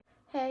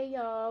Hey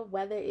y'all,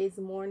 whether it's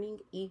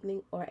morning,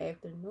 evening, or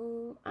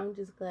afternoon, I'm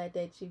just glad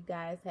that you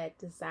guys had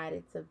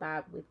decided to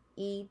vibe with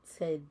E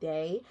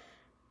today.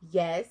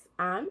 Yes,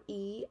 I'm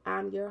E.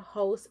 I'm your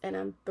host, and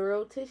I'm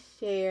thrilled to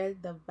share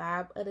the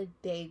vibe of the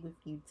day with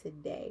you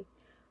today.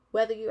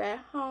 Whether you're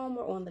at home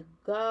or on the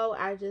go,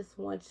 I just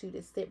want you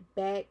to sit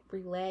back,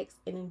 relax,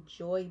 and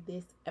enjoy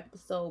this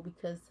episode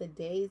because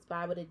today's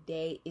vibe of the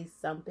day is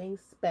something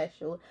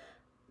special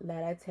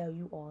that I tell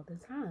you all the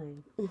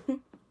time.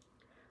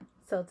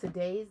 So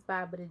today's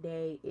vibe of the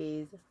day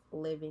is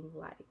living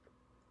life.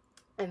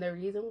 And the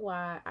reason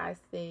why I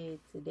said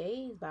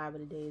today's vibe of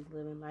the day is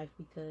living life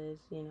because,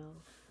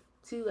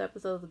 2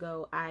 episodes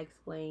ago I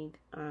explained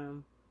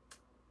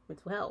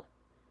mental health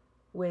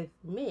with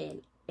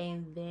men,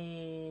 and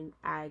then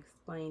I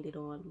explained it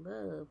on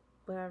love,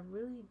 but I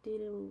really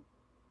didn't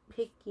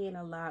pick in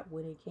a lot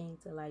when it came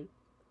to like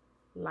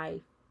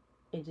life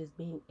and just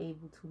being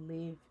able to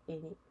live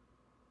in it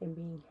and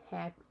being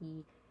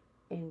happy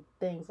and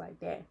things like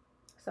that.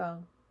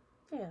 So,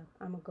 yeah,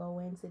 I'm gonna go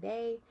in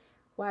today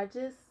while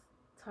just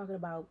talking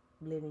about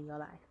living your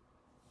life.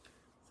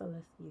 So,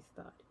 let's get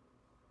started.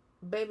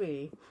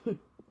 Baby,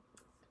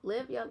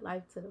 live your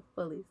life to the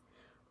fullest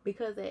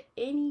because at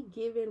any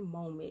given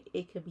moment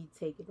it could be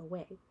taken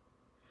away.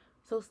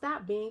 So,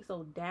 stop being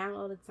so down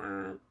all the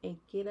time and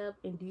get up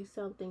and do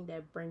something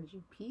that brings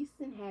you peace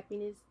and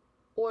happiness,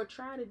 or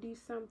try to do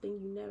something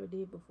you never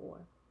did before.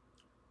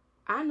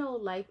 I know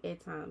life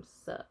at times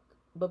sucks,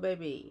 but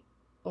baby,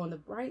 on the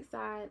bright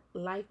side,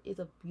 life is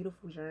a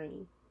beautiful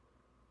journey.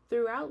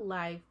 Throughout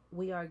life,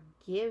 we are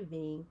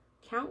giving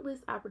countless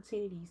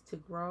opportunities to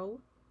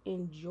grow,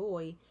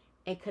 enjoy,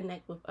 and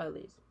connect with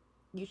others.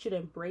 You should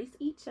embrace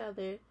each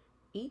other,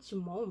 each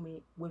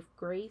moment with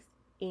grace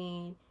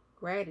and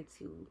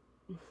gratitude.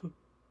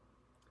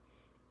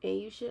 And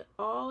you should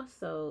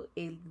also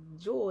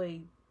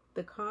enjoy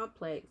the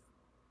complex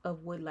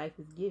of what life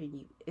is giving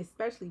you,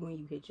 especially when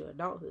you hit your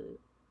adulthood.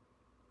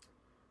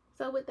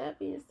 So with that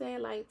being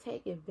said, like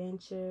take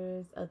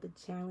adventures of the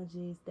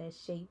challenges that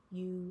shape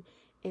you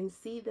and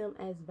see them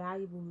as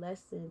valuable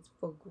lessons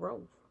for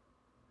growth.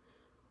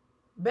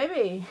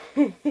 Baby,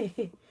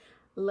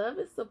 love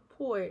and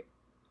support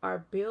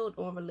are built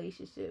on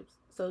relationships.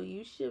 So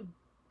you should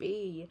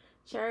be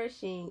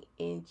cherishing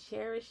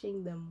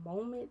the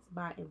moments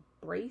by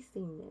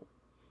embracing them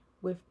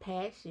with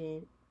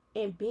passion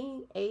and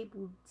being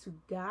able to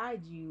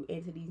guide you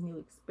into these new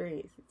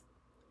experiences.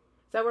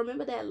 So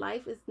remember that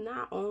life is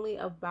not only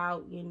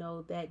about,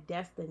 that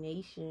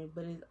destination,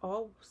 but it's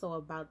also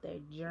about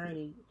that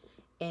journey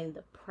and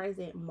the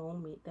present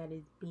moment that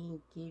is being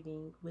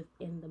given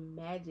within the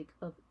magic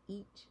of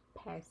each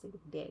passing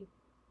day.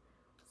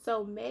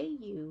 So may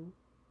you,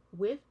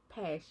 with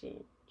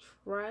passion,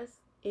 trust,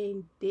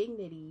 and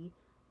dignity,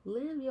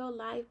 live your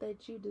life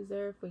that you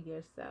deserve for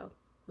yourself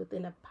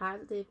within a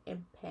positive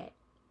impact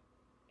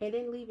and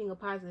then leaving a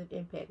positive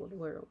impact on the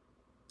world.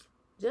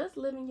 Just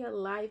living your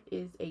life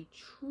is a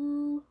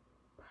true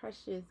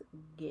precious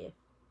gift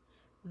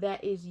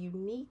that is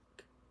unique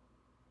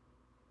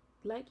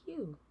like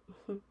you.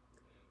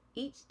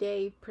 Each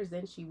day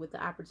presents you with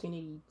the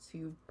opportunity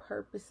to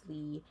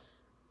purposely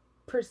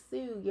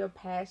pursue your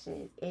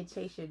passions and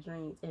chase your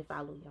dreams and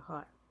follow your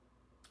heart.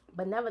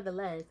 But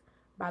nevertheless,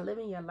 by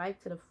living your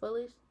life to the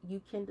fullest, you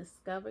can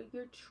discover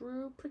your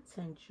true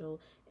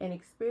potential and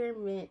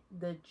experiment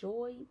the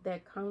joy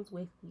that comes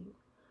with you.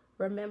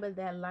 Remember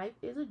that life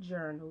is a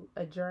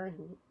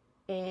journey,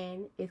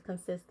 and is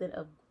consistent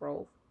of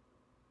growth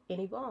and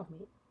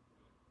evolvement.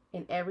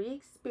 And every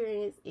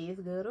experience is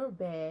good or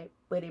bad,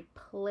 but it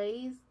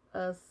plays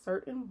a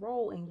certain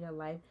role in your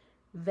life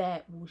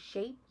that will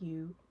shape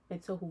you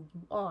into who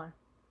you are.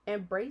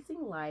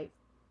 Embracing life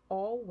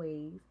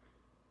always,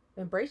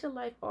 embrace your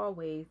life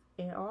always,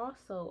 and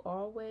also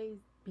always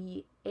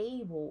be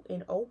able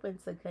and open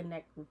to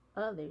connect with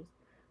others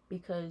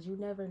because you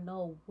never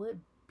know what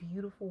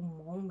beautiful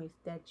moments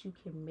that you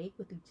can make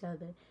with each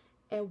other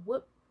and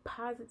what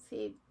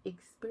positive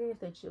experience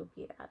that you'll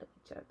get out of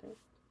each other.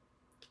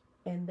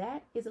 And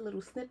that is a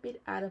little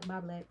snippet out of my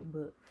black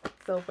book.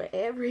 So for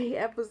every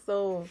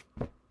episode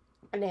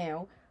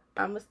now,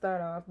 I'm gonna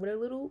start off with a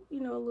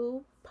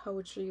little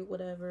poetry or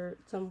whatever,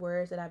 some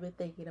words that I've been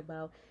thinking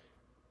about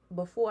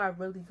before I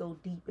really go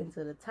deep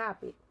into the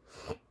topic.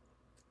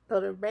 So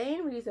the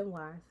main reason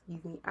why,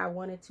 I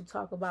wanted to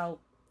talk about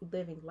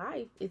living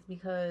life is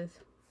because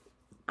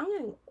I'm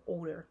getting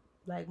older.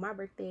 Like my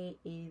birthday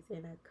is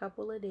in a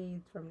couple of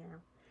days from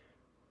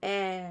now.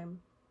 And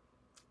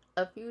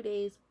a few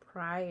days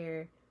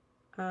prior,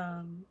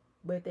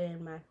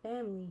 within my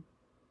family,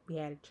 we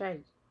had a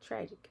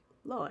tragic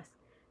loss.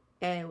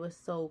 And it was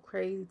so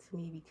crazy to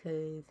me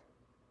because,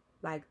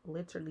 like,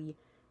 literally,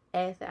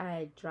 after I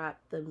had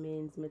dropped the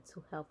men's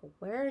mental health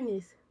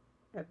awareness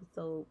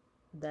episode,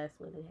 that's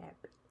when it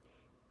happened.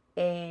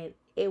 And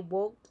it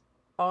woke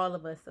all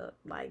of us up.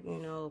 Like,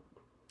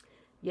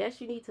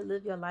 yes, you need to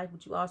live your life,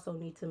 but you also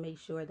need to make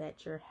sure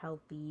that you're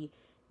healthy,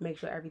 make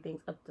sure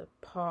everything's up to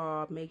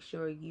par, make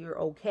sure you're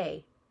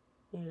okay,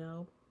 you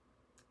know?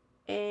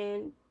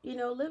 And,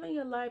 living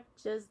your life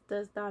just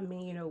does not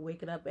mean,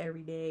 waking up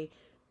every day,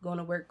 going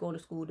to work, going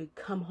to school, to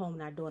come home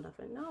not doing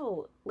nothing.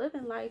 No,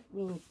 living life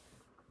means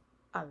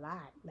a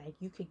lot. Like,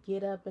 you could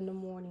get up in the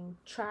morning,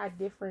 try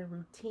different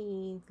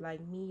routines. Like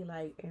me,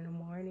 like in the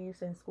morning,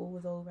 since school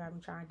was over, I'm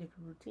trying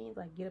different routines.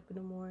 Like, get up in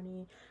the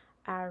morning,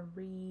 I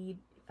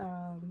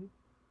um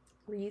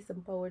read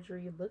some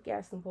poetry, look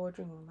at some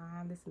poetry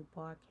online, listen to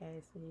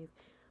podcasts,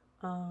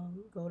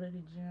 go to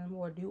the gym,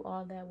 or do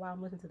all that while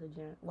I'm listening to the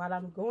gym, while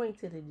I'm going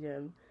to the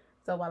gym.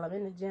 So while I'm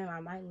in the gym, I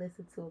might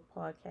listen to a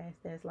podcast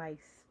that's like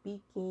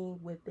speaking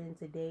within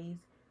today's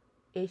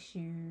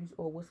issues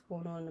or what's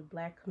going on in the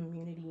black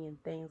community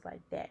and things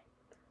like that.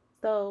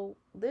 So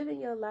living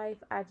your life,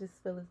 I just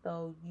feel as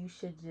though you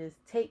should just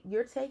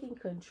you're taking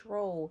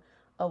control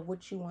of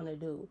what you want to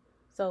do.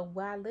 So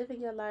while living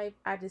your life,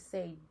 I just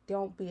say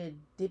don't be a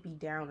dippy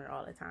downer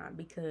all the time,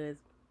 because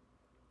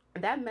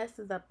that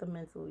messes up the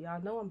mental.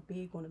 Y'all know I'm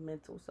big on the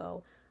mental.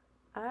 So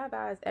I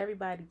advise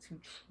everybody to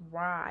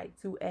try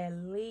to at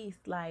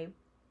least like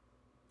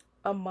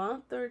a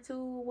month or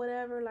two,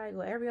 whatever, like,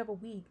 or every other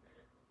week,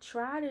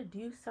 try to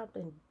do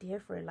something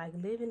different. Like,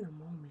 live in the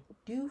moment,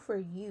 do for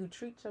you,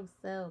 treat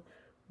yourself,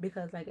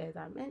 because like, as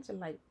I mentioned,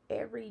 like,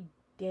 every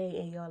day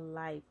in your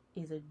life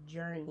is a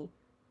journey.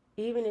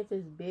 Even if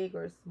it's big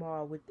or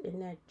small, within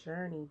that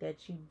journey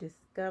that you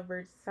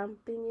discovered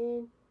something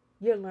in,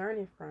 you're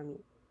learning from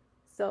it.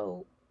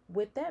 So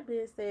with that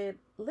being said,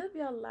 live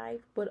your life,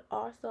 but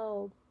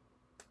also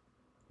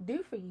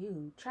do for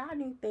you. Try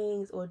new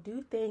things, or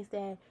do things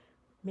that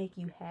make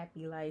you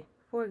happy. Like,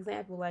 for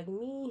example, like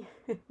me,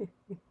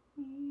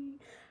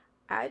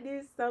 I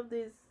did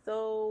something,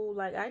 so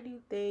like, I do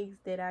things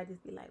that I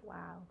just be like,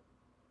 wow,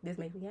 this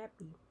makes me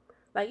happy.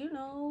 Like,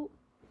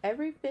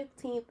 every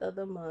 15th of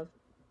the month,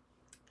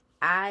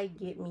 I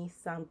get me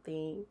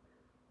something,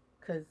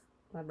 because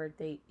my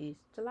birthday is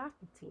July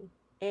 15th.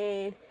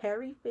 And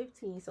every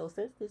 15th, so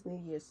since this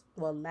New Year's,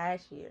 well,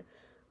 last year,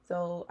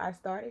 so I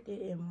started it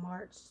in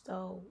March.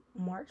 So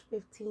March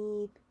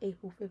 15th,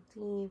 April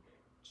 15th,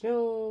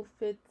 June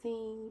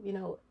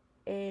 15th,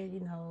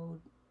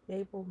 and,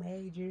 April,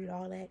 May, June,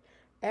 all that.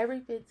 Every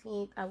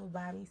 15th, I would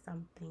buy me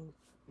something.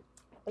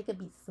 It could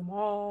be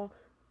small,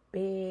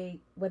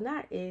 big, but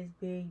not as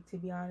big, to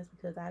be honest,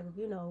 because on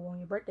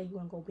your birthday, you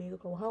want to go big or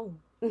go home.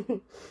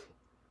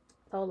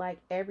 So like,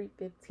 every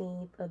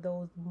 15th of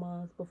those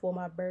months before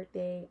my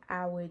birthday,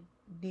 I would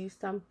do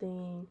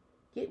something,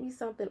 get me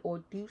something,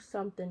 or do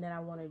something that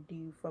I want to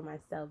do for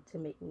myself to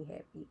make me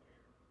happy.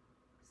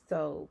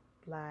 So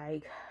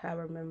like, I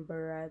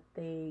remember, I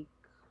think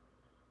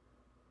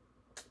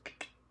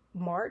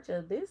March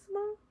of this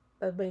month,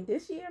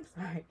 this year, I'm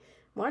sorry,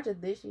 March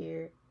of this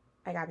year,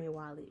 I got me a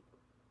wallet,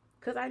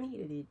 because I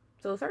needed it.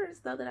 So certain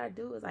stuff that I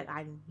do is like,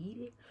 I need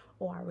it,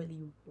 or I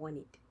really want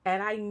it.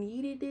 And I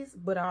needed this,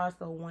 but I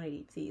also wanted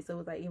it too. So it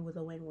was like, it was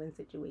a win-win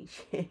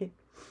situation.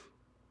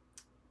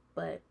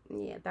 But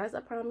yeah, that's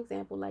a prime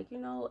example. Like,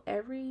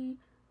 every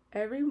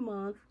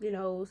month,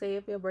 say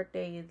if your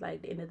birthday is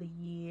like the end of the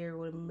year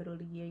or the middle of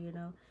the year,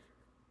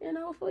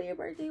 for your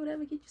birthday,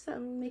 whatever, get you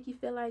something, make you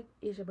feel like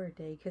it's your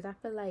birthday. Because I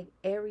feel like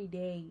every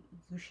day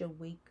you should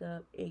wake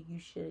up and you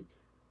should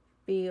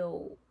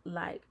feel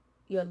like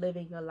you're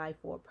living your life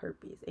for a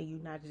purpose, and you're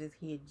not just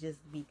here just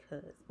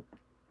because.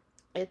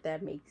 If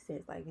that makes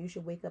sense. Like, you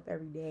should wake up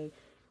every day.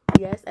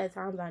 Yes, at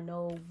times I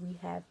know we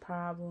have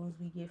problems,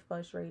 we get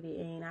frustrated,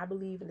 and I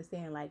believe in the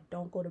saying, like,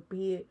 don't go to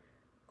bed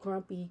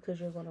grumpy,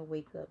 because you're gonna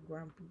wake up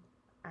grumpy.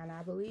 And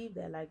I believe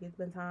that. Like, it's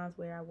been times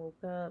where I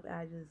woke up,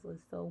 I just was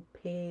so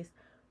pissed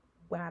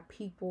by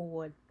people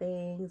or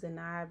things, and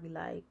I be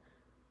like,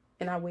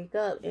 and I wake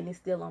up and it's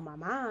still on my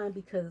mind,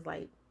 because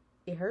like,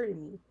 it hurted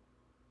me.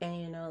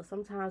 And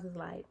sometimes it's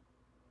like,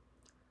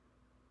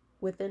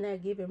 within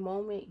that given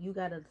moment, you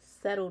gotta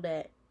settle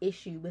that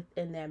issue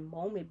within that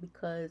moment,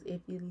 because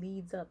if it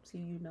leads up to,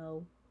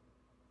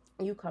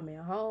 you coming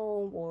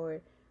home,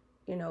 or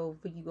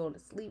for you going to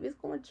sleep, it's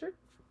going to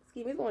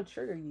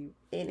trigger you,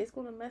 and it's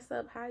going to mess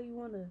up how you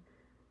want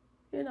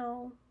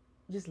to,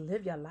 just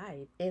live your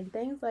life. And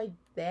things like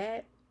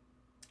that,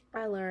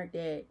 I learned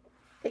that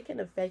it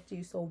can affect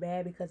you so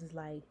bad, because it's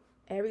like,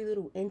 every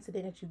little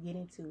incident that you get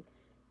into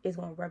is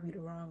going to rub you the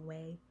wrong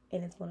way,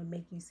 and it's going to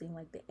make you seem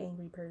like the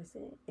angry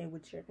person, in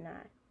which you're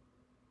not.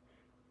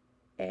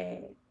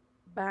 And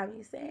by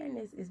me saying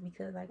this is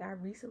because, like, I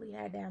recently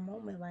had that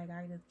moment. Like,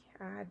 I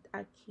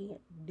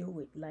can't do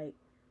it. Like,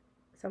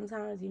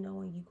 sometimes,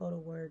 when you go to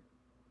work,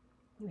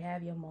 you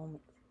have your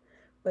moments,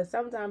 but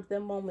sometimes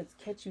them moments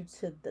catch you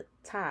to the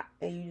top,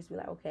 and you just be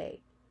like, okay,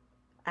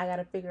 I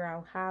gotta figure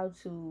out how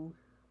to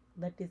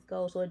let this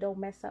go, so it don't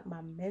mess up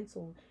my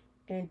mental,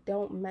 and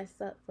don't mess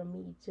up for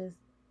me just,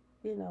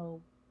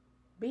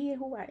 being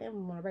who I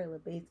am on a regular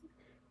basis.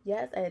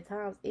 Yes, at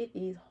times it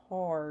is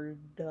hard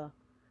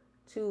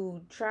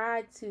to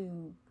try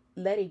to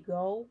let it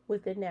go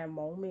within that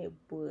moment,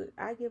 but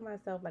I give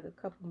myself like a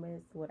couple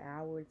minutes to an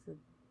hour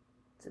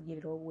to get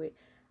it over with.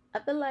 I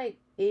feel like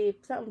if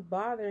something's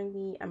bothering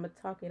me, I'm gonna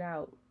talk it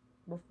out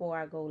before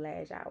I go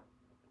lash out.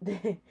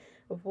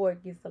 before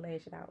it gets to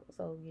lashing out.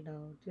 So,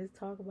 just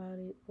talk about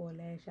it or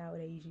lash out.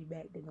 They usually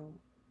back to normal.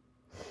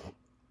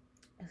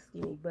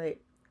 Excuse me. But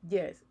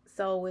yes.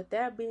 So with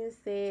that being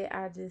said,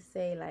 I just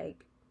say,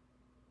 like,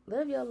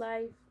 live your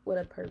life with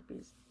a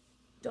purpose.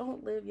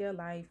 Don't live your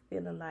life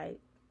feeling like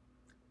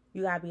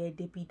you gotta be a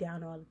dippy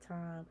down all the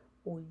time,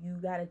 or you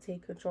gotta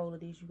take control of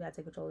this, you gotta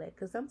take control of that.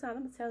 Because sometimes,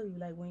 I'm gonna tell you,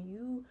 like, when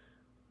you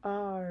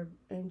are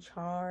in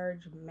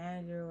charge,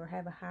 manager, or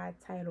have a high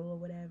title or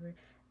whatever,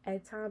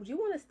 at times you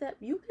can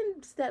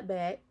step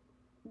back.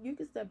 You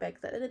can step back.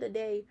 Because at the end of the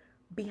day,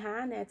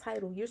 behind that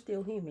title, you're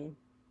still human.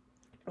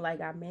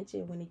 Like I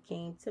mentioned, when it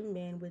came to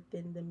men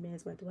within the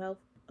men's mental health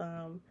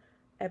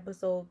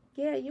episode,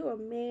 yeah, you're a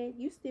man,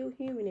 you still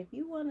human. If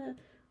you wanna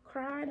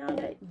cry and all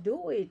that,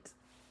 do it.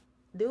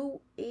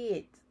 Do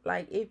it.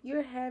 Like, if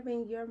you're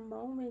having your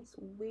moments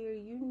where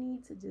you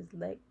need to just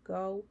let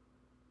go,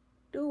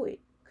 do it.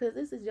 Because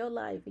this is your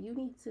life. And you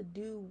need to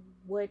do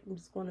what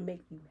is going to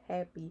make you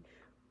happy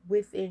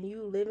within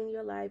you living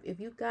your life. If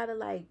you gotta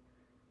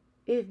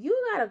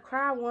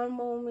cry one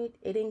moment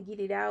and then get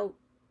it out,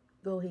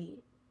 go ahead.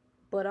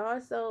 But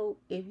also,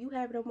 if you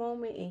having a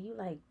moment and you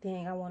like,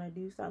 dang, I want to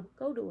do something,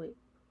 go do it.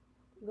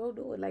 Go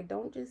do it. Like,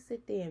 don't just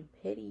sit there and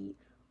pity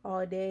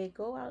all day.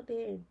 Go out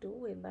there and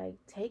do it. Like,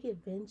 take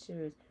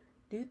adventures.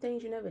 Do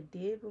things you never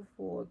did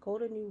before. Go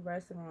to new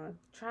restaurants.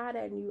 Try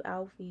that new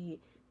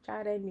outfit.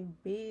 Try that new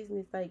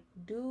business. Like,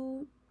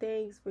 do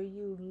things for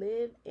you.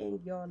 Live in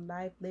your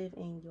life. Live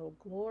in your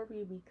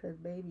glory. Because,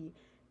 baby,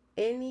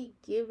 any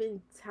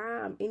given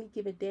time, any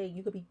given day,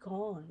 you could be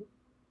gone.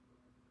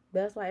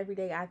 That's why every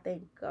day I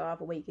thank God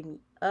for waking me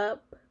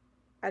up.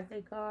 I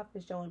thank God for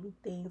showing me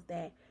things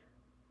that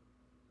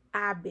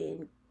I've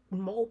been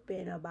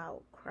moping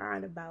about,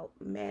 crying about,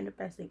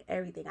 manifesting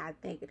everything. I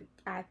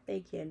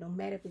thank him, no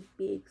matter if it's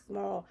big,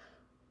 small,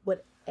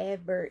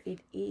 whatever it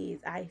is.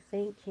 I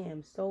thank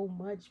him so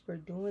much for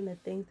doing the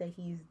things that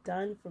he's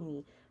done for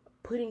me,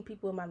 putting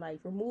people in my life,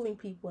 removing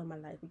people in my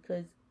life,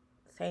 because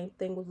same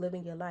thing with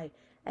living your life.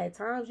 At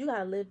times you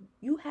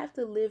have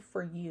to live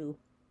for you.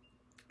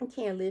 You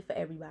can't live for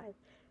everybody.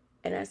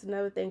 And that's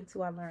another thing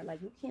too I learned.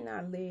 Like, you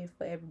cannot live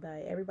for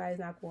everybody. Everybody's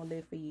not going to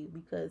live for you,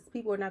 because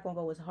people are not going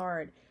to go as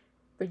hard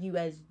for you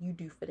as you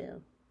do for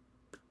them.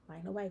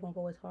 Like, nobody's going to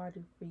go as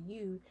hard for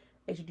you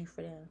as you do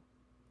for them.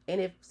 And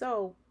if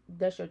so,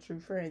 that's your true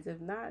friends. If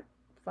not,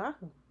 fuck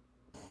them.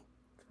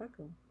 Fuck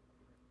them.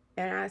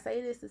 And I say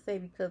this to say,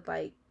 because,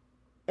 like,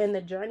 in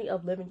the journey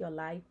of living your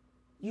life,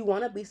 you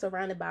want to be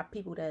surrounded by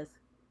people that's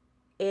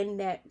in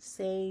that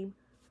same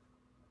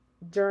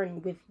journey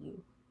with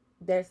you.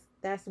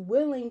 That's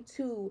willing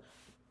to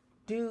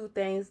do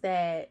things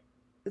that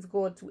is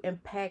going to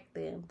impact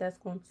them, that's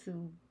going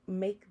to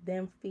make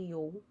them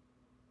feel,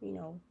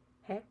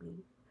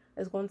 happy.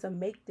 It's going to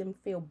make them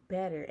feel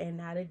better and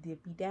not a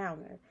dippy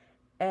downer.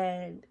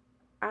 And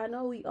I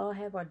know we all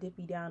have our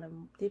dippy downer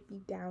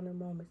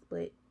moments,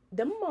 but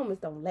them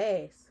moments don't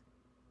last.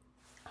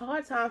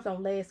 Hard times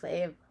don't last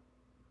forever.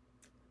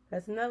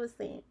 That's another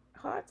thing.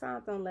 Hard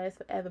times don't last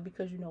forever,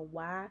 because you know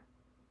why?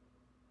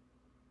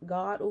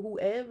 God or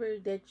whoever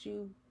that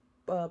you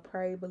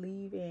pray,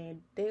 believe in,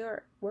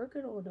 they're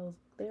working on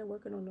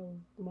those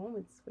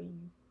moments for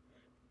you.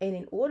 And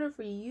in order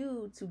for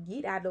you to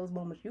get out of those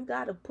moments, you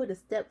got to put a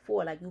step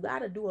forward. Like, you got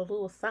to do a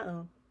little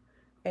something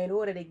in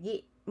order to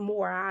get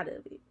more out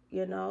of it,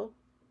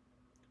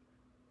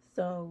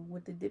 So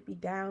with the dippy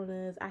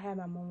downers, I have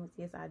my moments.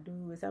 Yes, I do.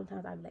 And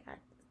sometimes I be like, I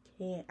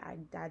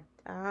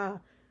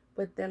can't.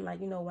 But then, like,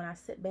 when I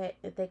sit back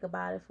and think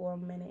about it for a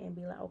minute and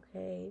be like,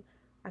 okay,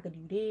 I could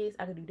do this,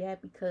 I could do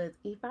that. Because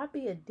if I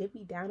be a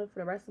dippy downer for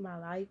the rest of my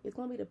life, it's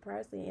going to be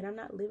depressing, and I'm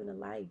not living a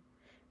life.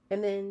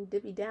 And then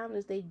dippy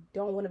downers, they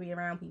don't want to be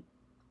around people.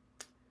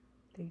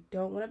 They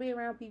don't want to be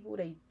around people.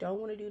 They don't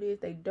want to do this.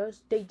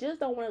 They just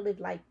don't want to live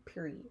life,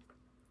 period.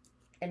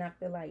 And I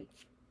feel like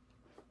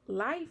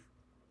life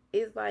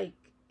is like,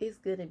 it's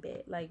good and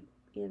bad. Like,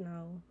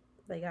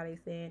 like how they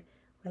said,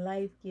 when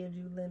life gives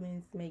you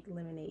lemons, make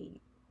lemonade.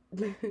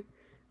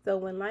 So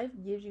when life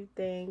gives you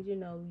things,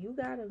 you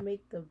gotta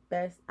make the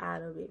best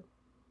out of it.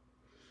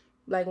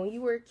 Like when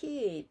you were a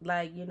kid,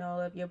 like,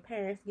 if your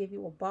parents give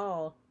you a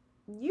ball,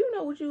 you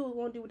know what you were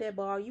going to do with that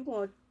ball. You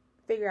want to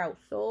figure out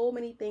so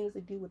many things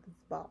to do with this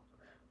ball.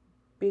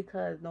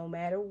 Because no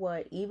matter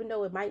what, even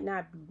though it might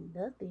not be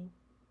nothing,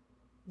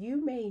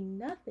 you made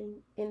nothing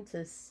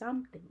into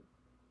something.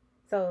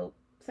 So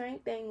same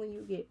thing when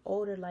you get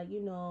older, like,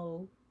 you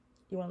want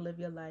to live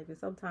your life. And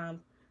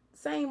sometimes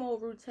same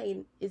old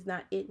routine is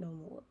not it no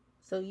more.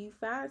 So you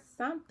find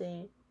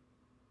something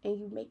and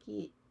you make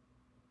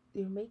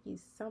it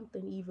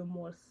something even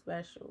more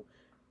special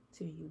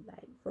to you.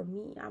 Like for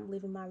me, I'm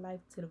living my life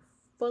to the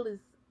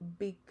fullest,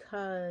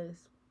 because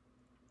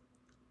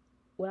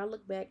when I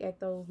look back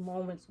at those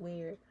moments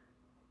where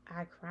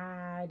I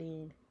cried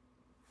and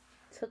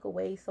took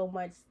away so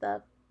much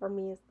stuff from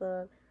me and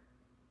stuff,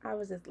 I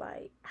was just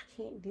like, I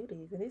can't do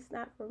this, and it's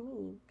not for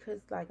me.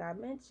 Because like I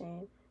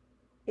mentioned,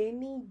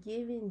 any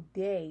given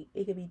day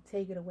it could be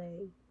taken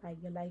away. Like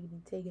your life could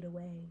be taken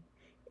away.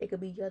 It could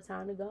be your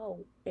time to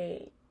go.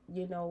 And,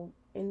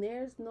 and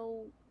there's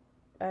no,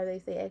 as they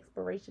say,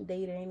 expiration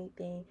date or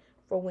anything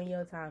for when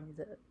your time is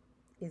up.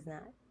 It's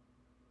not.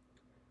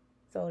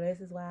 So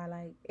this is why,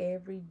 like,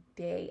 every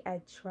day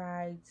I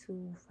try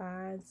to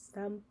find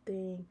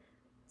something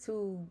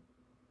to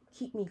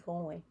keep me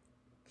going.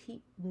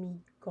 Keep me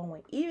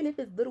going. Even if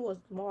it's little or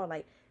small,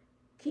 like,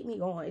 keep me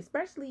going.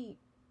 Especially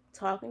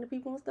talking to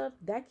people and stuff,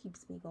 that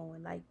keeps me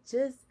going. Like,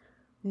 just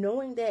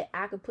knowing that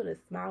I could put a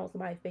smile on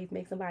somebody's face,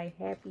 make somebody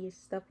happy and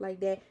stuff like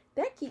that,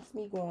 that keeps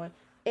me going.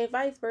 And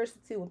vice versa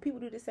too. When people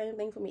do the same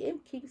thing for me,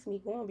 it keeps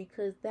me going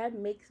because that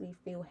makes me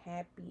feel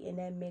happy and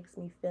that makes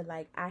me feel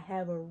like I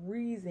have a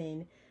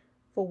reason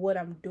for what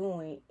I'm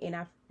doing, and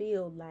I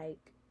feel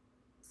like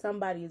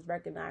somebody is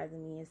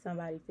recognizing me and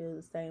somebody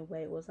feels the same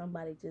way, or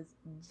somebody just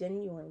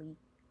genuinely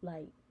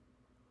like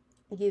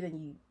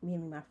giving me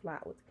my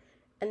flowers.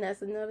 And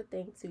that's another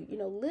thing too.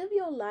 Live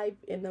your life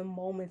in the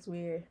moments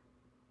where,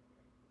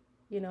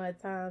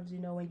 at times,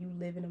 when you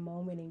live in a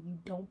moment and you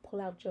don't pull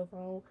out your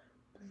phone,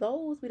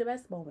 those be the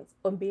best moments.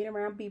 Or being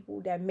around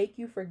people that make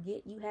you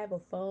forget you have a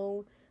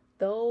phone,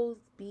 those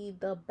be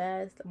the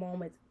best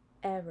moments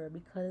ever,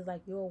 because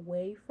like you're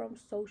away from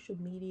social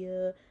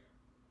media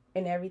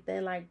and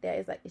everything like that.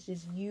 It's like it's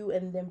just you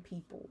and them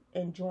people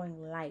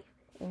enjoying life,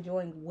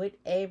 enjoying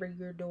whatever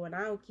you're doing.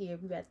 I don't care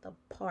if you're at the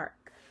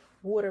park,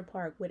 water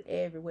park,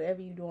 whatever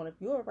you're doing. If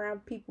you're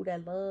around people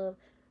that love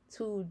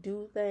to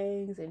do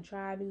things and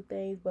try new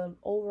things, but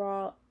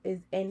overall is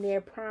in their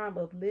prime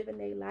of living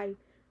their life,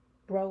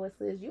 bro, it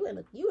says you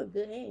in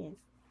good hands,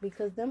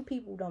 because them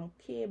people don't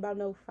care about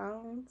no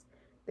phones.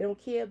 They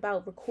don't care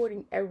about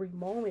recording every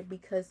moment,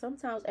 because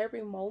sometimes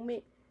every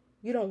moment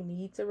you don't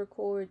need to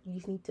record. You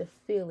just need to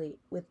feel it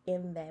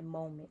within that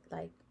moment.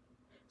 Like,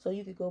 so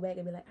you could go back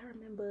and be like, I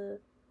remember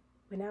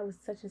when I was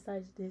such and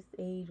such this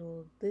age,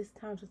 or this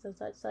time such and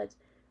such.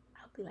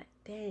 I'll be like,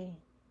 dang,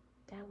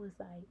 that was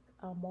like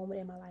a moment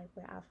in my life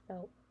where I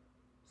felt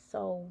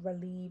so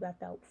relieved. I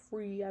felt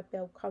free. I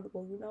felt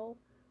comfortable.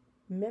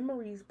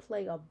 Memories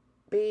play a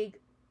big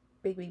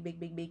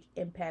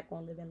impact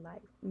on living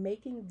life.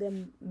 Making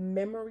them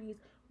memories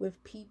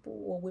with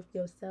people or with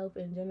yourself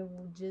in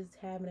general, just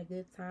having a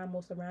good time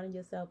or surrounding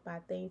yourself by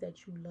things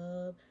that you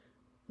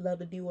love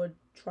to do or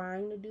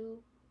trying to do,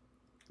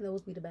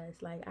 those be the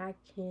best. Like, I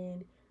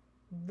can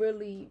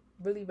really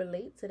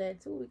relate to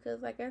that too,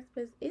 because like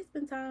it's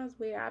been times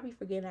where I be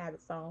forgetting I have a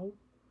phone.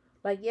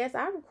 Like, yes,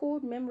 I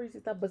record memories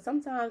and stuff, but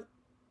sometimes,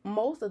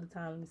 most of the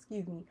time,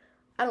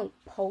 I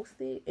don't post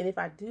it. And if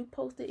I do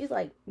post it, it's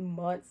like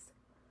months,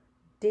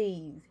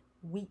 days,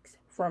 weeks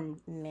from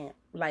now.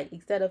 Like,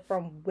 instead of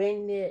from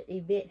when the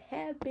event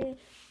happened,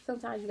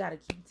 sometimes you gotta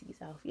keep it to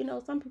yourself.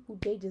 Some people,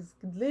 they just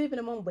live in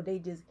a moment, but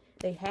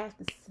they have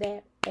to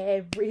snap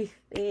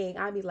everything.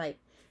 I be like,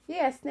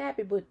 yeah, snap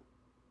it, but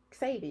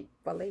save it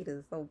for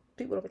later, so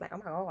people don't be like, oh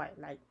my god,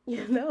 like,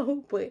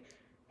 but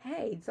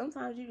hey,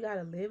 sometimes you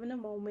gotta live in the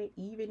moment,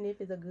 even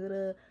if it's a good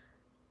or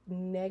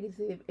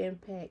negative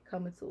impact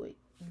coming to it.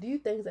 Do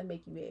things that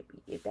make you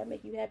happy. If that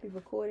make you happy,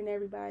 recording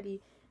everybody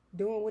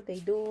doing what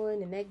they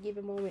doing in that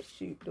given moment,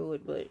 shoot, do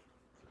it, but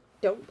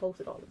don't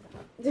post it all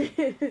the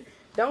time.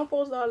 Don't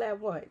post all at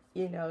once.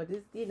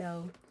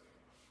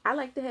 I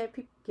like to have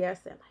people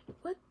guessing, like,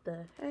 what the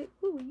heck,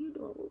 what were you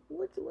doing,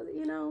 what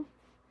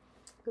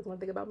because one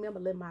thing about me, I'm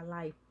gonna live my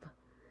life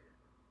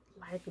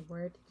like a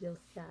word to Jill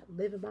Scott,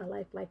 living my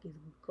life like it's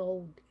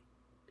gold.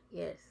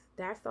 Yes,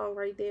 that song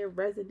right there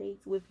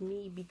resonates with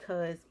me,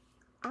 because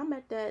I'm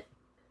at that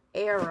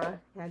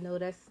era. I know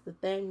that's the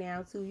thing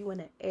now too. You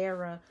in an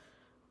era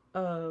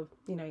of,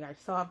 you got your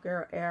soft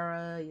girl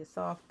era, your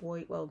soft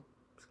boy,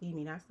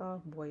 not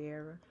soft boy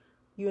era.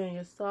 You in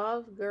your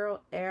soft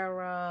girl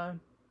era,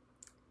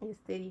 your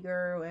city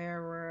girl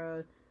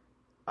era.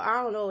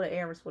 I don't know the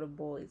eras for the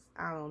boys.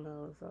 I don't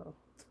know, so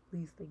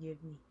please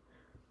forgive me.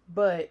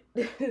 But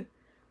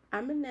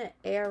I'm in that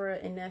era,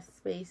 in that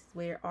space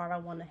where all I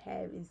want to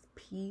have is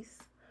peace.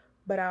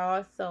 But I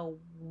also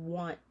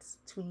want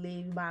to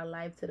live my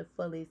life to the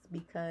fullest,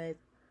 because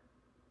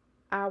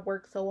I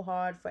work so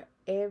hard for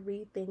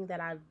everything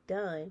that I've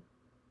done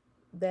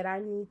that I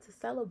need to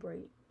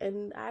celebrate.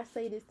 And I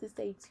say this to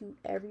say to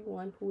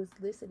everyone who is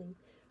listening,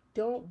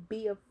 don't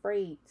be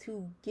afraid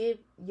to give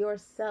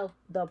yourself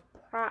the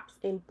props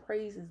and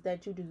praises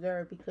that you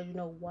deserve, because you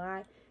know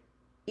why?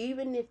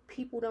 Even if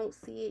people don't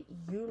see it,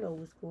 you know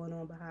what's going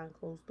on behind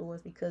closed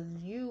doors, because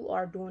you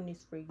are doing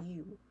this for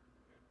you.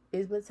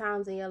 There's been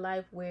times in your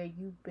life where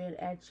you've been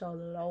at your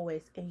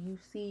lowest and you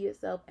see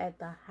yourself at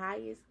the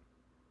highest.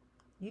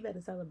 You better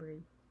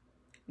celebrate.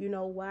 You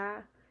know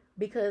why?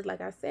 Because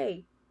like I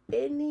say,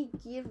 any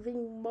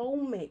given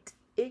moment,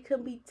 it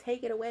can be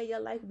taken away. Your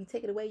life can be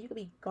taken away. You could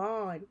be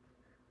gone.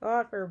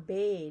 God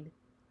forbid,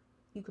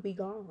 you could be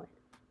gone.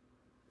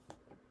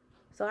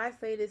 So I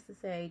say this to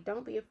say,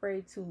 don't be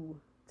afraid to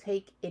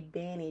take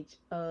advantage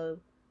of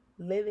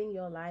living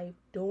your life,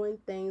 doing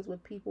things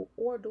with people,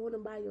 or doing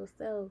them by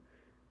yourself,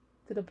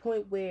 to the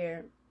point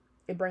where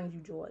it brings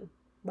you joy.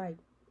 Like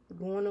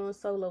going on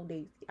solo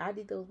dates. I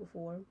did those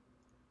before.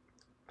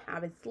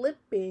 I've been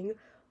slipping,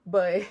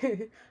 but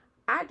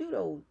I do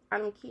those. I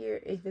don't care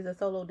if it's a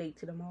solo date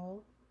to the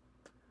mall,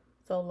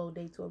 solo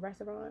date to a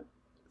restaurant,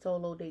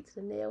 solo date to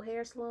the nail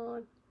hair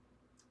salon.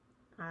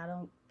 I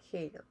don't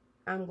care.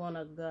 I'm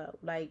gonna go.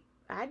 Like,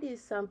 I did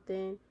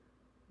something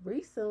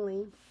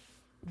recently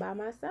by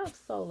myself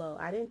solo.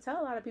 I didn't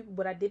tell a lot of people,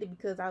 but I did it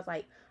because I was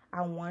like,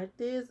 I wanted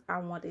this. I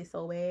want it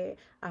so bad.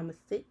 I'm gonna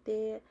sit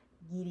there,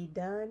 get it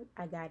done.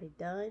 I got it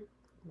done.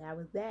 And that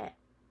was that.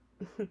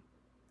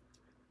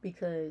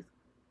 Because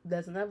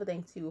that's another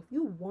thing too. If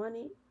you want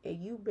it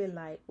and you've been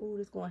like, "Ooh,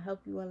 this gonna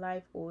help you in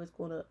life," or it's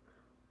gonna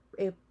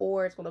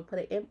put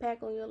an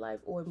impact on your life,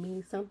 or it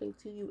means something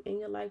to you in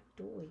your life,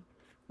 do it.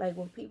 Like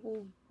when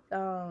people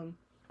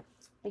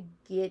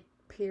get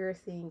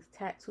piercings,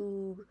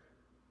 tattoos,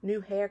 new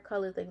hair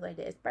colors, things like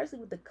that, especially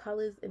with the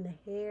colors in the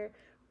hair,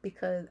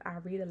 because I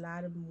read a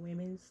lot of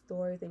women's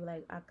stories. They were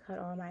like, I cut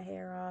all my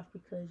hair off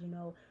because,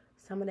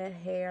 some of that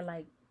hair,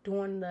 like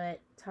during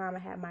that time I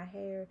had my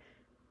hair,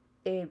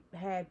 it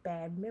had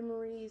bad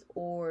memories,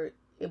 or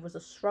it was a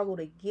struggle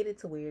to get it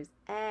to where it's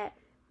at,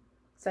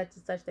 such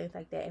and such, things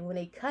like that. And when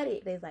they cut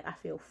it, they're like, I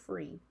feel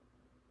free.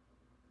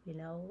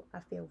 I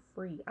feel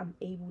free. I'm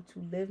able to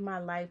live my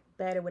life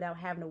better without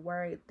having to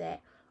worry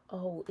that,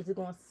 oh, is it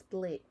going to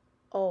split?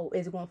 Oh,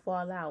 is it going to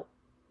fall out?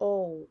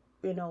 Oh,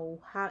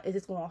 how is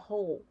this going to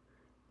hold?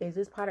 Is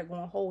this product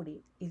going to hold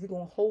it? Is it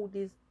going to hold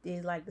this?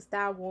 Is like the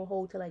style going to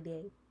hold till like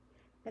that?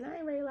 And I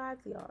ain't really lie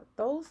to y'all.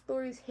 Those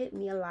stories hit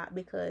me a lot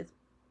because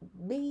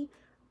me,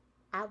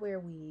 I wear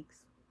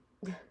wigs.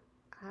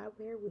 I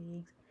wear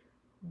wigs,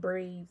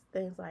 braids,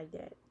 things like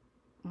that.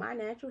 My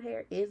natural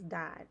hair is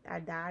dyed.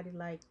 I dyed it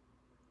like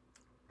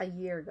a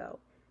year ago.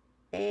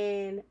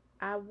 And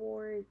I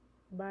wore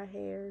my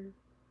hair,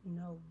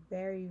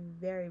 very,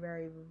 very,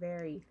 very,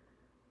 very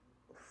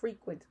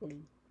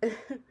frequently.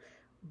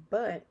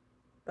 but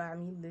by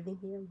me living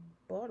here in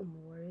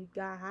Baltimore, it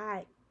got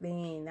hot.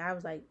 Then I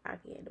was like, I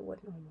can't do it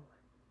no more.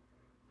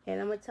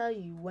 And I'm going to tell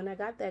you, when I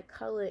got that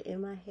color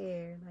in my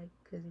hair, like,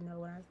 because,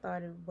 when I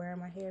started wearing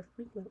my hair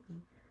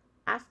frequently,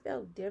 I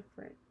felt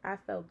different. I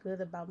felt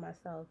good about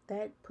myself.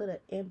 That put an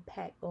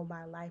impact on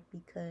my life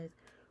because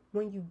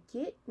when you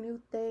get new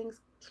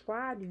things,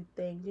 try new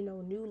things,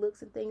 new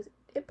looks and things,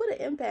 it put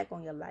an impact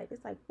on your life.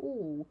 It's like,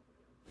 ooh,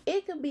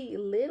 it could be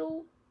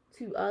little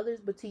to others,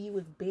 but to you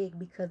it's big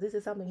because this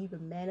is something you've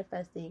been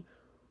manifesting,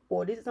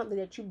 or this is something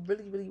that you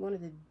really, really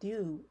wanted to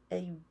do,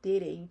 and you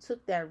did it. You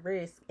took that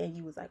risk, and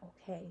you was like,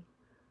 okay.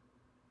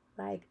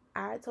 Like,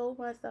 I told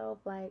myself,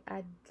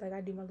 I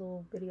do my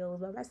little videos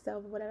by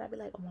myself or whatever. I'd be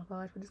like, oh my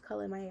gosh, with this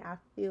color in my hair, I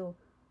feel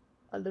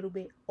a little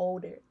bit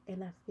older,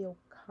 and I feel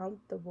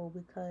comfortable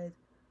because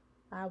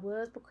I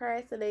was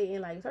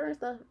procrastinating, like, certain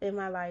stuff in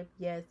my life.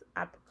 Yes,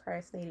 I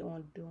procrastinated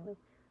on doing.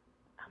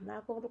 I'm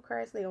not going to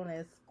procrastinate on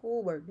that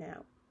schoolwork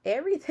now.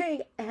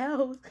 Everything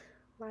else,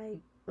 like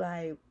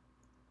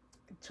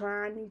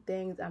trying new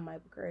things, I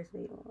might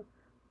procrastinate on.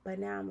 But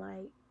now I'm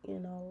like,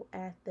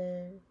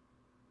 after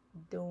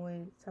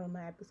doing some of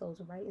my episodes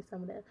and writing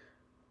some of the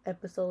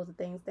episodes and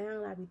things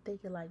down, I be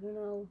thinking like,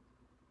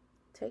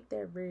 take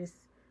that risk.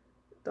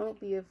 Don't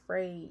be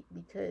afraid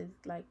because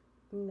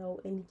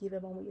any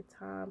given moment your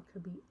time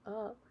could be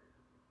up.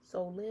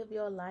 So live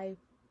your life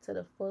to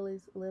the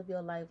fullest. Live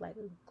your life like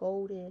it's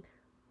golden.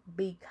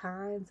 Be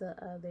kind to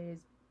others.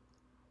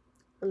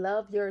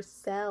 Love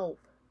yourself.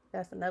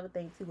 That's another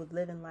thing too with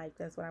living life.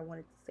 That's what I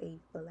wanted to say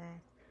for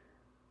last.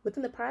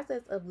 Within the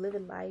process of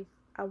living life,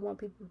 I want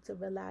people to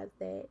realize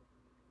that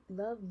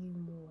love you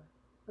more.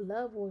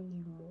 Love on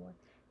you more.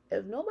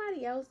 If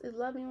nobody else is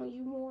loving on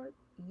you more,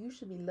 you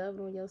should be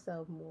loving on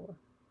yourself more.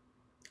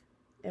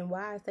 And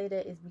why I say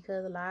that is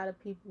because a lot of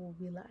people will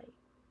be like,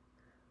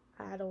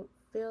 I don't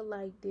feel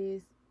like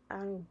this. I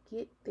don't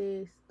get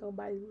this.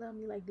 Nobody love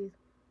me like this.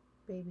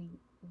 Baby,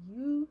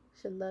 you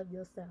should love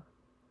yourself.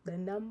 The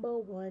number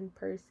one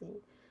person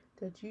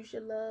that you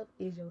should love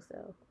is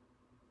yourself.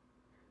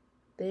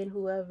 Then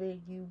whoever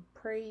you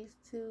praise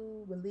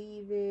to,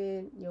 believe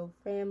in, your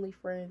family,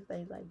 friends,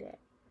 things like that.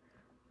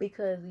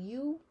 Because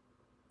you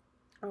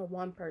are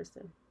one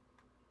person.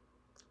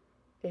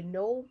 And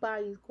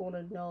nobody's going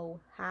to know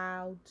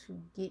how to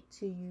get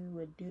to you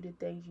and do the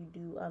things you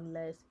do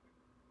unless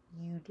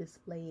you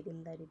display it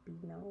and let it be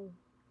known.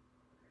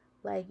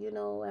 Like,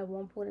 at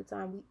one point in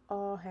time, we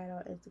all had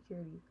our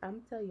insecurities. I'm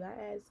going to tell you,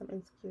 I had some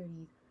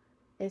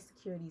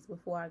insecurities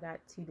before I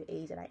got to the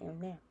age that I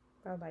am now.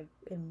 I was like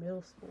in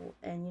middle school.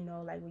 And,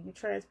 when you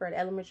transfer to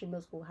elementary,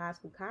 middle school, high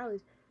school,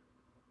 college,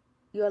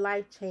 your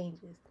life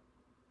changes.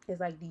 It's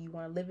like, do you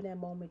want to live in that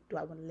moment? Do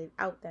I want to live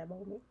out that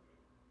moment?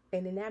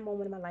 And in that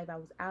moment in my life, I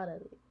was out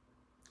of it.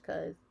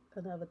 Because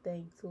another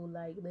thing too,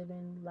 like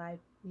living life,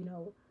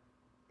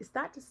 it's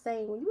not the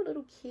same. When you were a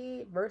little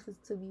kid versus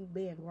to be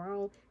being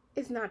grown,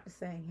 it's not the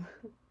same.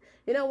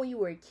 When you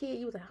were a kid,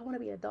 you was like, I want to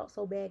be an adult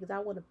so bad because I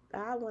want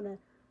to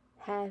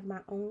have my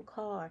own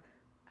car.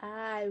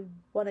 I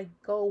want to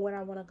go when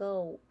I want to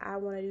go. I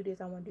want to do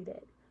this. I want to do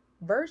that.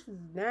 Versus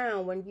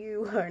now, when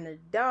you are an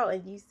adult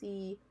and you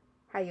see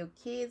how your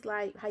kid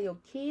life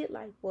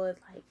was.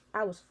 Like,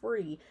 I was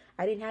free.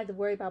 I didn't have to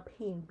worry about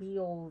paying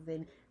bills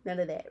and none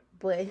of that.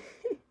 But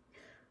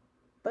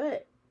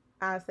but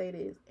I'll say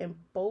this, in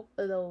both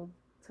of those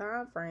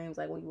time frames,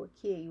 like when you were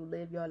a kid, you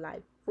lived your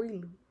life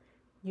freely.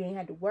 You didn't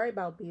have to worry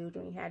about bills.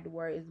 You didn't have to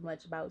worry as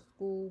much about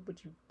school,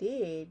 but you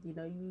did.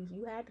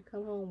 You had to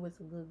come home with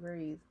some good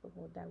grades.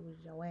 Well, that was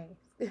your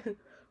ass.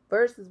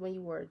 Versus when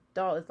you were an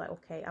adult, it's like,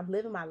 okay, I'm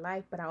living my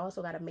life, but I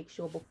also got to make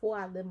sure before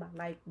I live my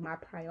life, my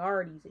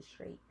priorities are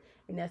straight.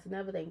 And that's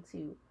another thing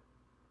too.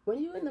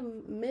 When you're in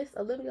the midst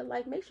of living your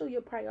life, make sure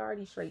your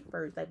priorities straight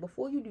first. Like,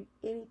 before you do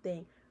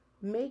anything,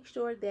 make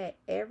sure that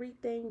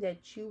everything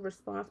that you're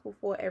responsible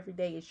for every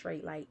day is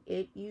straight. Like,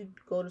 if you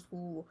go to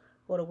school,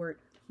 go to work,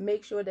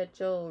 make sure that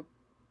your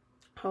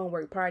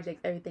homework,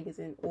 projects, everything is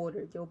in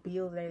order. Your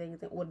bills, everything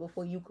is in order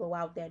before you go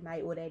out that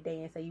night or that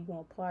day and say you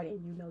want to party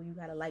and you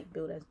got a light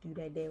bill that's due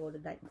that day or the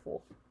night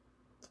before.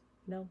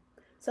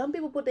 Some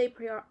people put their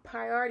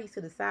priorities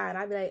to the side.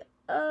 I'd be like,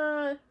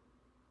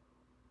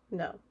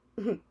 no.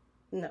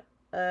 No.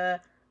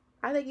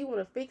 I think you want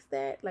to fix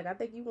that. Like, I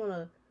think you want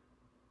to,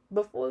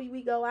 before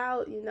we go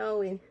out,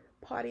 and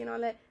party and all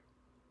that,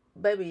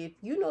 baby, if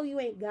you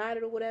ain't got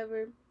it or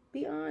whatever,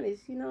 be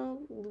honest.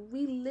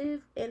 We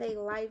live in a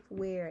life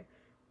where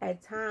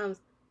at times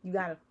you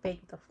gotta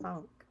fake the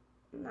funk.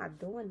 I'm not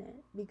doing that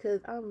because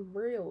I'm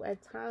real.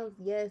 At times,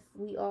 yes,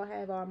 we all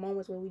have our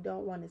moments where we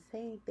don't want to say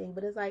anything,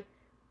 but it's like,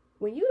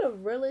 when you're the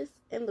realest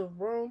in the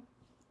room,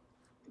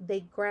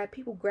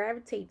 people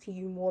gravitate to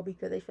you more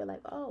because they feel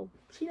like, oh,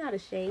 she's not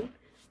ashamed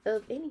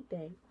of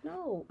anything.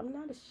 No, I'm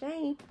not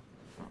ashamed.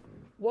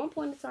 One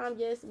point in time,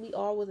 yes, we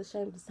all was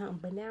ashamed of something,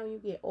 but now when you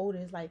get older,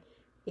 it's like,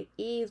 it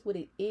is what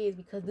it is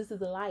because this is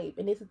the life,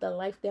 and this is the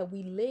life that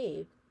we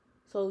live.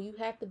 So you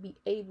have to be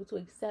able to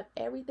accept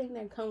everything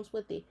that comes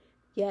with it.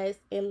 Yes,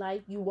 in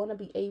life, you want to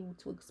be able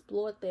to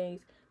explore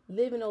things,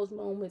 live in those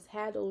moments,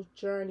 have those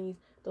journeys,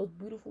 those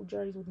beautiful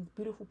journeys with these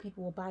beautiful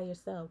people or by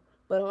yourself.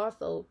 But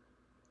also,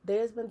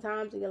 there's been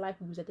times in your life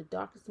where you was at the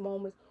darkest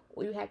moments,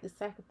 or you had to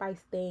sacrifice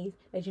things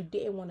that you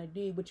didn't want to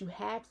do, but you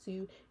have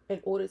to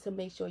in order to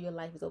make sure your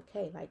life is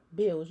okay. Like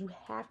bills, you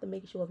have to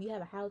make sure if you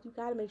have a house, you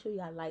got to make sure you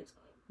got lights,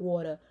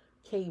 water,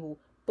 cable,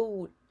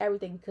 food,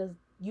 everything, because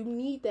you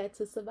need that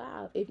to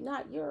survive. If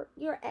not, you're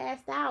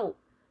assed out.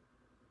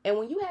 And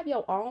when you have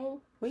your own,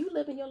 when you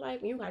live in your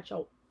life and you got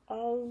your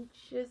own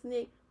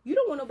shiznit, you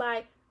don't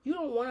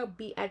want to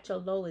be at your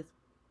lowest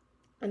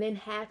and then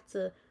have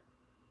to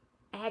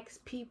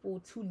ask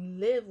people to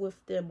live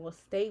with them or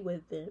stay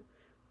with them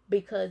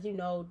because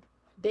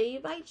they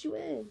invite you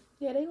in.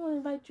 Yeah, they're gonna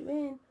invite you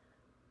in,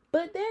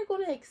 but they're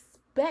gonna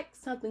expect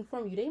something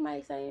from you. They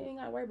might say you ain't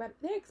gotta worry about it.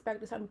 They're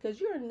expecting something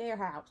because you're in their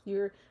house.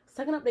 You're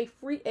sucking up their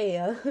free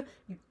air.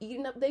 You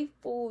eating up their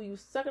food. You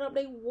sucking up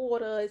their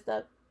water and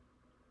stuff.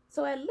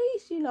 So at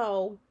least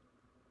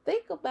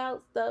think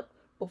about stuff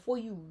before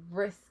you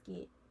risk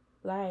it.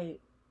 Like,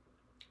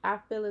 I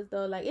feel as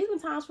though, like, it's been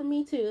times for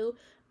me too.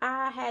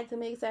 I had to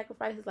make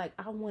sacrifices. Like,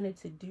 I wanted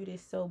to do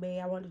this so bad.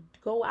 I wanted to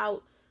go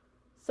out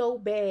so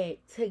bad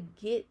to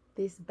get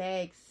this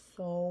bag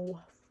so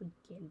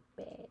freaking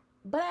bad.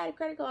 But I had a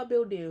credit card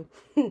bill due.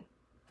 I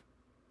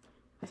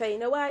said, you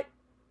know what?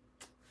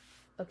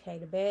 Okay,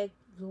 the bag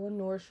was on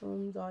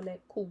Nordstrom's, all that.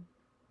 Cool.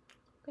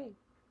 Okay.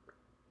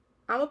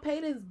 I'm going to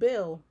pay this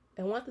bill.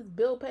 And once this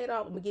bill paid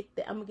off, I'm going to get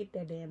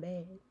that damn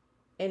bag.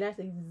 And that's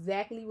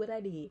exactly what I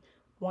did.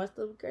 Once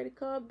the credit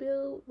card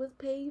bill was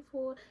paid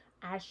for,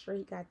 I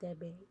straight got that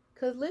bag.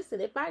 Because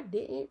listen, if I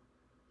didn't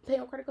pay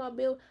on credit card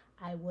bill,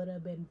 I would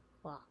have been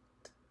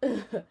fucked.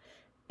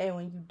 And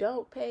when you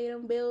don't pay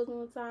them bills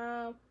on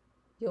time,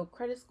 your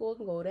credit score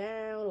can go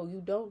down, or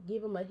you don't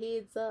give them a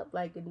heads up,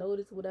 like a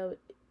notice, whatever.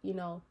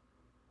 You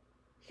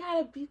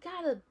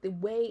gotta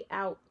weigh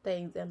out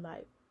things in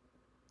life.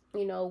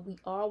 We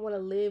all want to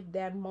live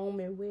that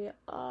moment where,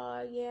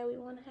 oh yeah, we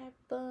want to have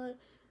fun.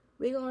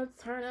 We're going to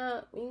turn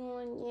up.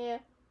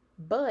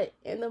 But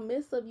in the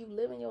midst of you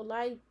living your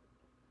life,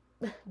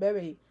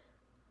 baby,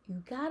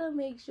 you gotta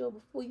make sure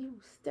before you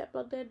step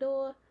out that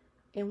door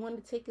and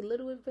want to take a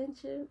little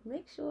adventure,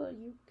 make sure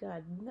you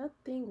got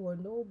nothing or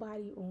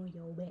nobody on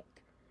your back.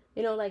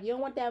 Like, you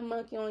don't want that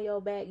monkey on your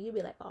back. You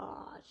be like,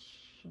 oh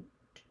shoot,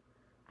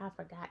 I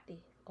forgot this,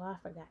 or I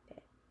forgot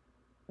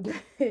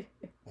that.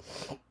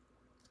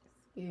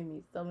 Excuse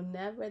me. So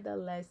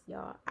nevertheless,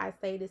 y'all, I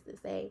say this to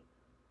say,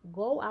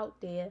 go out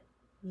there,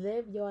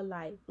 live your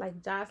life.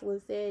 Like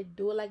Jocelyn said,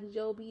 do it like it's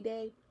your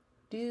B-day.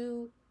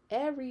 Do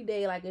every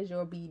day like it's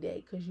your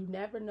B-day, because you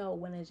never know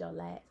when it's your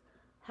last.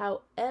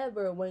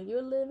 However, when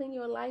you're living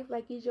your life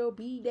like it's your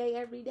B-day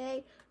every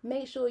day,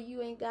 make sure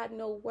you ain't got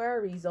no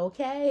worries,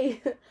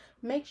 okay?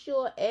 Make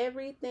sure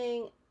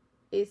everything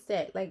is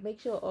set. Like,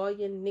 make sure all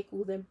your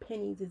nickels and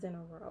pennies is in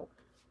a row.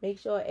 Make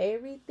sure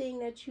everything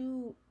that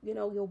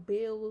your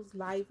bills,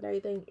 life, and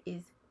everything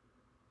is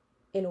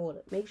in order.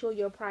 Make sure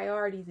your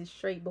priorities is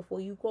straight before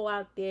you go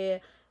out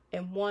there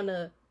and want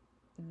to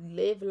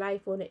live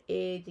life on the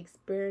edge,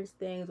 experience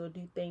things, or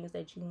do things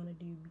that you want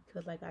to do.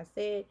 Because like I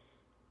said,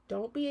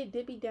 don't be a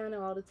Debbie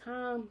Downer all the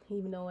time,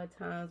 even though at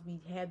times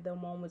we have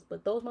those moments,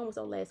 but those moments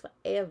don't last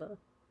forever.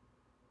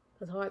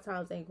 Because hard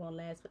times ain't going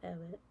to last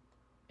forever.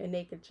 And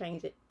they could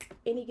change at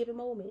any given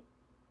moment.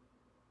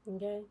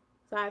 Okay?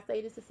 So I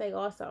say this to say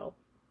also,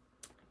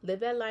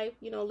 live that life,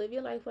 live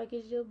your life like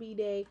it's your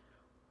B-day.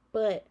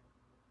 But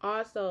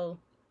also,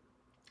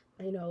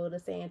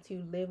 the saying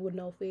to live with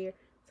no fear.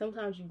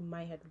 Sometimes you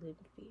might have to live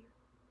in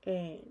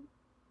fear.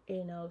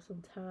 And,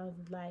 sometimes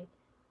it's like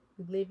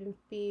you live in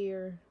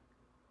fear.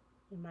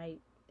 It might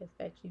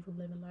affect you from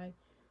living life.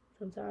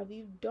 Sometimes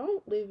you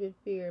don't live in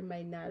fear. It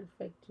might not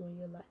affect you in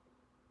your life.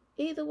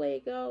 Either way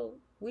it goes,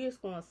 we're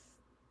just going to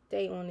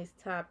stay on this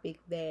topic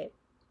that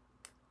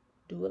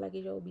do it like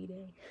it's your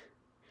B-day.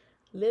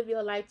 Live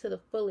your life to the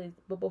fullest.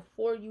 But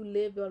before you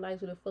live your life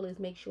to the fullest,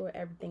 make sure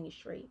everything is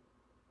straight.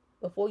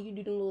 Before you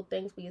do the little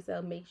things for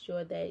yourself, make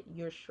sure that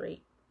you're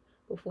straight.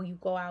 Before you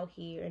go out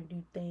here and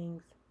do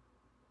things,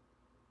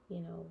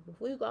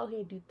 before you go out here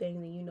and do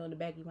things and in the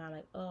back of your mind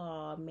like,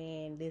 oh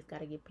man, this got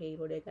to get paid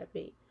or that got to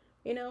pay,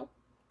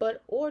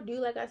 But, or do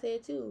like I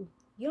said too,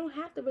 you don't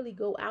have to really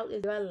go out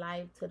in your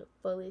life to the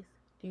fullest,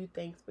 do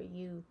things for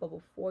you. But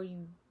before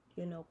you,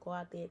 go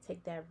out there and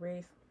take that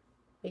risk,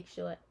 make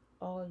sure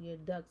all your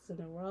ducks in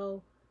a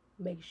row.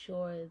 Make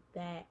sure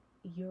that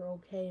you're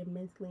okay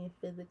mentally and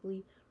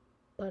physically.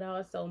 But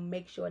also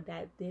make sure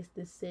that this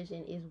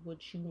decision is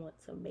what you want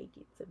to make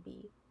it to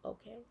be.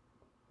 Okay?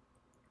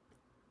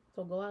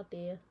 So go out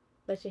there.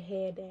 Let your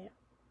hair down.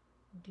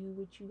 Do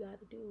what you got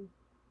to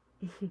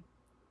do.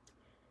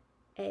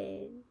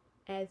 And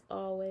as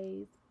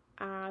always,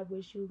 I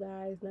wish you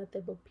guys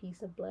nothing but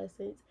peace and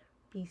blessings.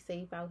 Be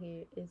safe out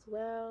here as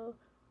well.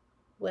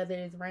 Whether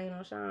it's rain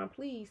or shine,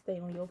 please stay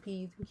on your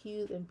P's and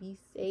Q's and be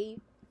safe.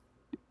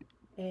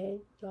 And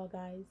y'all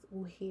guys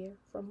will hear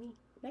from me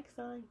next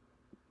time.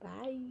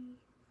 Bye.